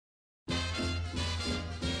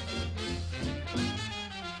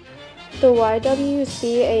The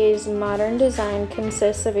YWCA's modern design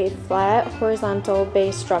consists of a flat, horizontal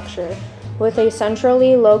base structure with a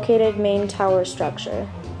centrally located main tower structure.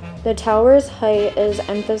 The tower's height is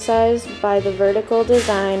emphasized by the vertical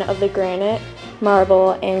design of the granite,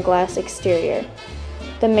 marble, and glass exterior.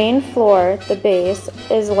 The main floor, the base,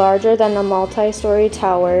 is larger than the multi-story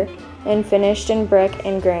tower and finished in brick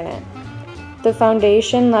and granite. The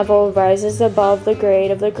foundation level rises above the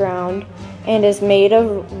grade of the ground and is made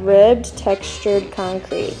of ribbed textured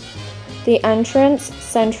concrete. The entrance,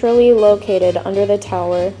 centrally located under the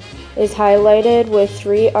tower, is highlighted with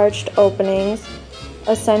 3 arched openings,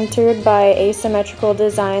 centered by asymmetrical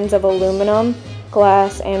designs of aluminum,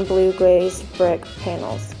 glass, and blue glazed brick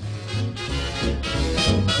panels.